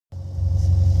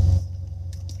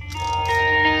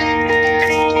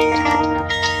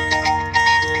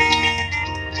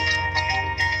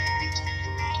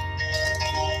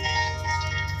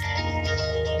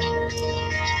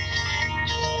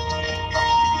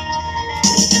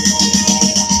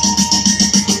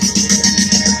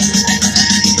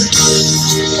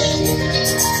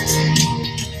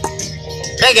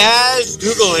Hey guys,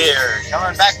 Doogle here,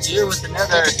 coming back to you with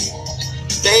another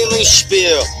daily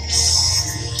spiel.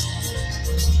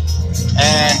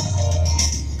 And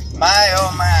my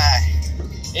oh my,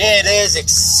 it is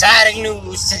exciting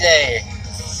news today.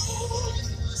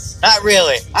 Not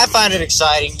really. I find it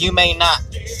exciting, you may not.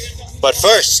 But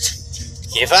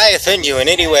first, if I offend you in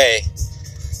any way,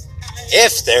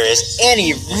 if there is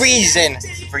any reason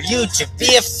for you to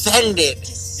be offended,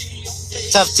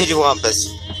 tough titty wampus,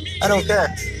 I don't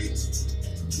care.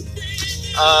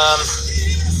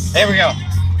 There we go.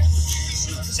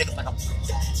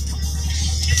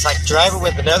 It's like driving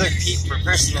with another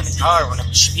person in the car when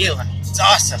I'm spieling. It's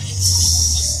awesome.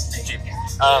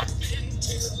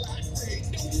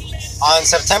 On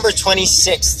September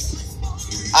 26th,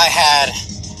 I had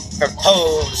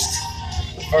proposed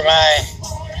for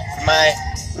my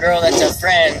girl that's a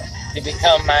friend to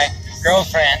become my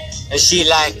girlfriend, and she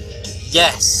like,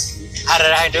 yes. How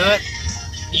did I do it?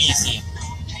 Easy.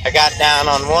 I got down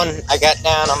on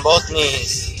both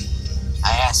knees.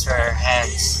 I asked for her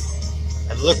hands.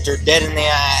 I looked her dead in the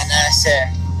eye and I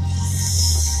said,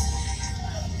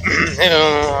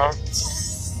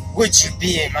 would you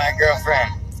be my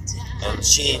girlfriend? And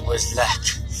she was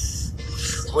like,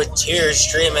 with tears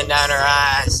streaming down her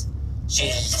eyes,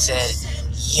 she said,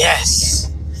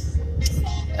 yes.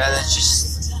 And then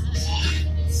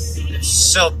it's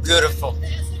so beautiful.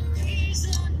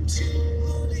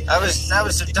 That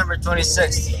was September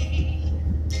 26th.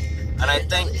 And I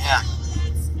think,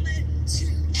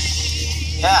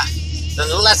 then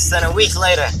less than a week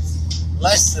later,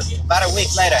 about a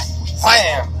week later,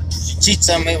 wham, she cheats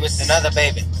on me with another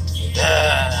baby.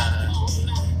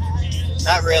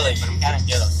 Not really, but I'm kind of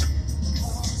jealous.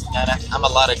 I'm a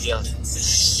lot of jealous.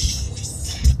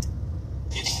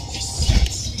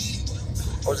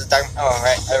 What was it talking about? Oh,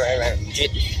 right.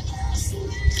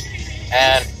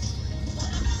 And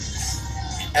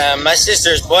my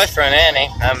sister's boyfriend, Annie,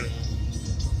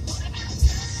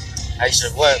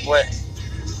 actually, what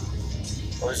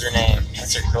was her name?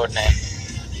 That's her code name.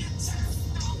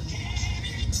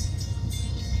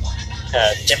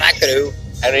 Jamakadu.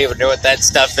 I don't even know what that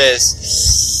stuff is.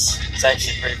 It's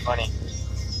actually pretty funny.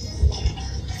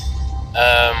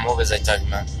 What was I talking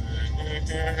about?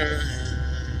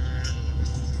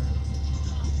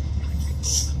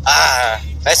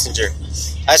 Messenger.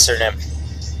 That's her name.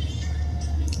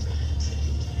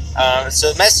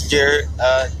 So Messenger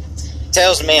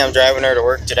tells me I'm driving her to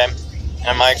work today.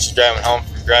 I'm actually driving home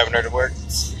from driving her to work.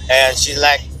 And she's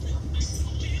like,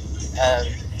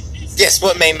 guess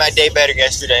what made my day better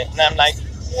yesterday? And I'm like,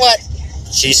 what?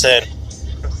 She said,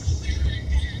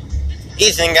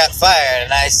 Ethan got fired.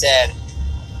 And I said,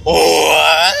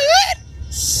 what?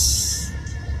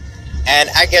 And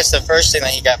I guess the first thing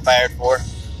that he got fired for,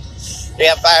 he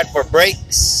got fired for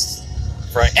breaks,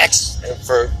 for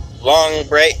long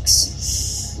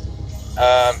breaks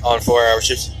on 4-hour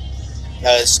shifts,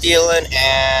 stealing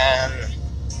and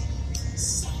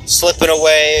slipping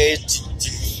away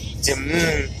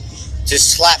to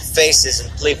slap faces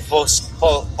and play post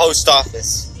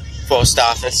office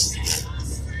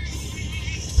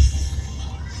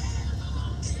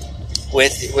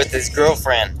with his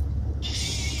girlfriend,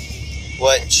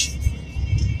 which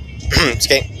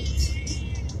okay,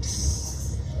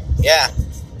 yeah.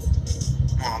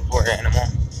 Oh, poor animal.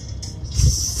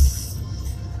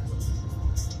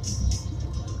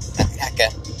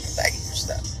 Alpaca. Back your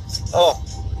stuff. Oh,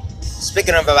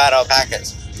 speaking of about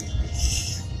alpacas,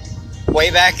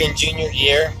 way back in junior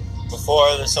year,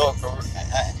 before this whole,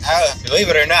 believe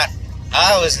it or not,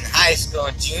 I was in high school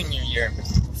in junior year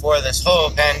before this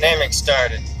whole pandemic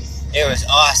started. It was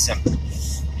awesome.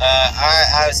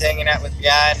 I was hanging out with a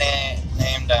guy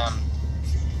named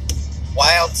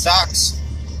Wild Socks.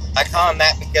 I call him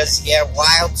that because,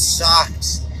 Wild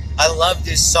Socks. I loved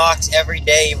his socks every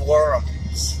day he wore them.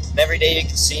 And every day you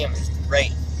can see him. It's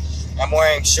great. I'm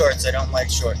wearing shorts. I don't like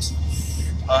shorts.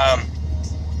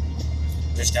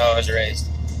 Just how I was raised.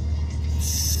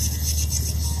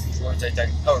 What was I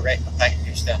talking? Oh, right. I'm packing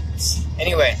your stuff.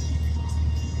 Anyway.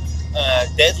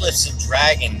 Deadlifts and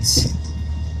Dragons.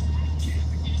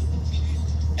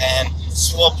 And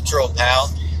Swole Patrol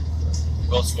pals.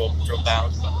 Well, Swole Patrol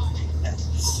pals, but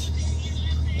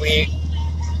we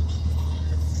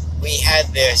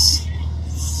had this.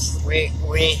 We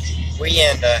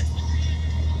and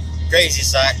Crazy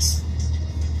Socks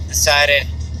decided,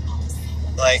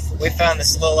 like, we found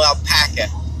this little alpaca.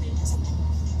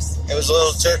 It was a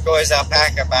little turquoise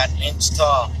alpaca, about an inch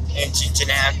tall, inch and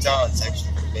a half tall. It's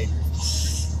actually pretty big.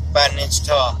 about an inch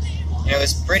tall. And it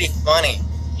was pretty funny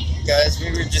because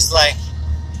we were just like,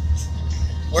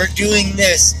 we're doing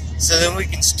this so that we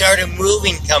can start a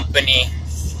moving company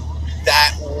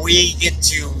that we get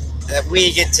to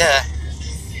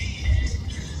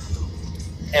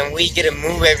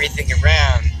move everything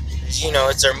around. Because, you know,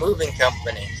 it's our moving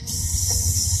company.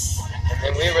 And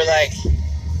then we were like,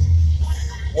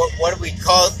 what do we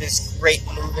call this great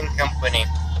moving company?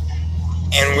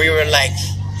 And we were like,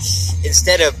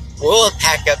 instead of we'll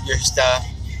pack up your stuff,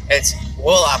 it's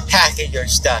we'll unpack your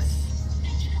stuff.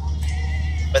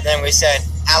 But then we said,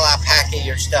 I'll unpack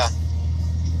your stuff.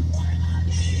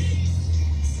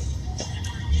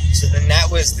 So then that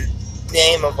was the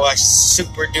name of our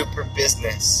super duper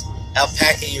business,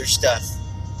 Alpaca Your Stuff.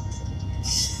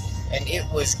 And it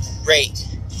was great.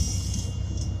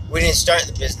 We didn't start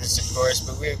the business, of course,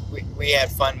 but we had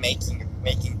fun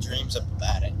making dreams up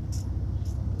about it.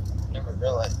 Never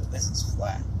realized that this is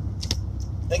flat.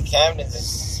 I think Camden's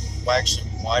is actually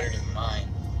wider than mine.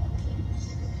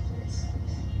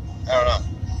 I don't know.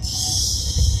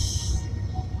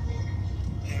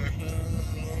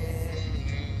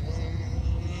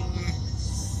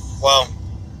 Well,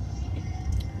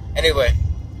 anyway,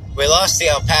 we lost the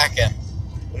alpaca,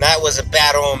 and that was a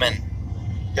bad omen,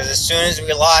 because as soon as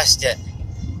we lost it,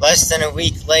 less than a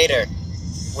week later,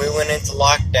 we went into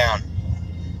lockdown.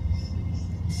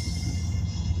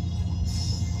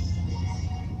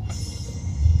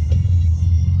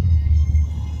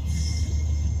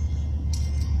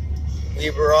 We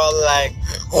were all like,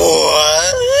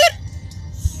 what?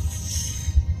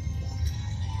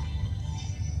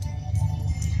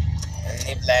 And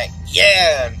they'd be like,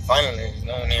 yeah, and finally there's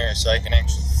no one here, so I can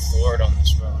actually afford on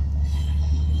this road.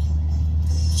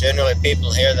 Generally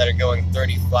people here that are going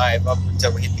 35 up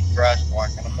until we hit the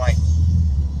crosswalk, and I'm like,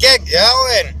 get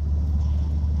going!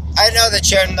 I know the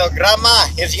Cherno Grandma,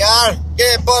 if you are,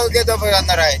 get over on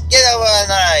the right, get over on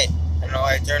the right. I don't know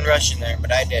why I turned Russian there,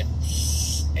 but I did.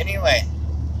 Anyway,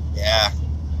 yeah.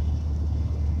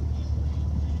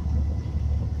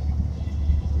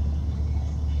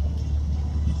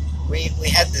 We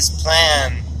had this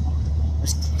plan,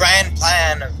 this grand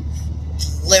plan of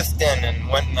lifting and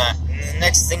whatnot, and the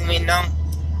next thing we know,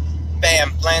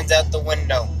 bam, plan's out the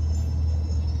window.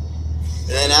 And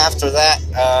then after that,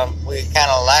 we kind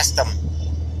of lost them.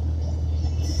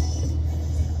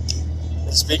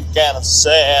 It's been kind of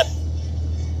sad.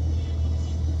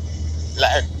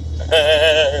 Like,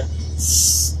 to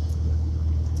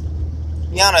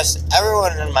be honest,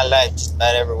 everyone in my life, just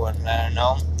about everyone that I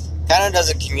know, kind of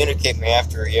doesn't communicate me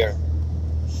after a year.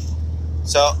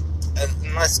 So,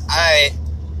 unless I,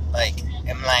 like,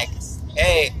 am like,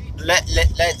 hey,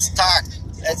 let's talk,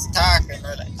 and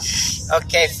they're like,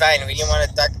 okay, fine, we didn't want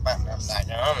to talk about me. I'm like,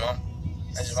 I don't know,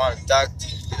 I just want to talk to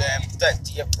you, because I haven't talked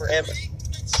to you forever.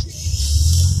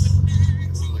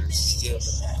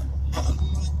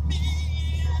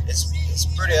 It's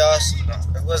pretty awesome,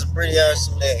 though. It was a pretty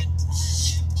awesome day.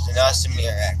 It's an awesome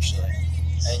year, actually.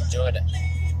 I enjoyed it.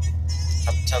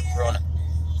 Up until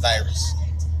coronavirus.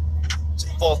 It's a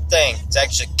full thing. It's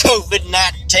actually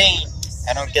COVID-19.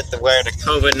 I don't get the word of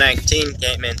COVID-19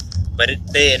 came in, but it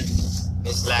did.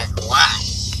 It's like, wow.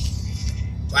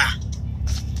 Wow.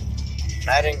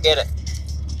 I didn't get it.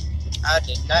 I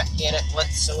did not get it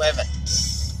whatsoever.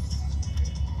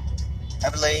 I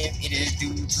believe it is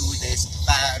due to this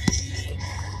 5G.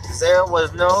 Because there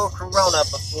was no corona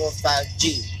before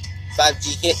 5G.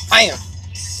 5G hit, bam!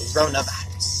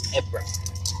 Coronavirus. It broke.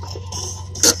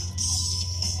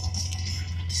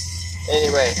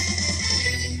 Anyway.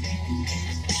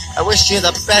 I wish you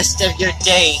the best of your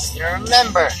days. And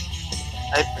remember,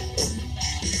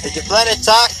 if you plan to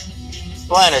talk,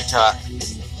 plan to talk.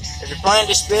 If you plan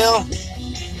to spill,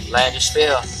 plan to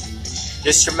spill.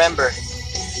 Just remember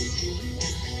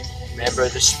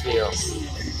the spiel.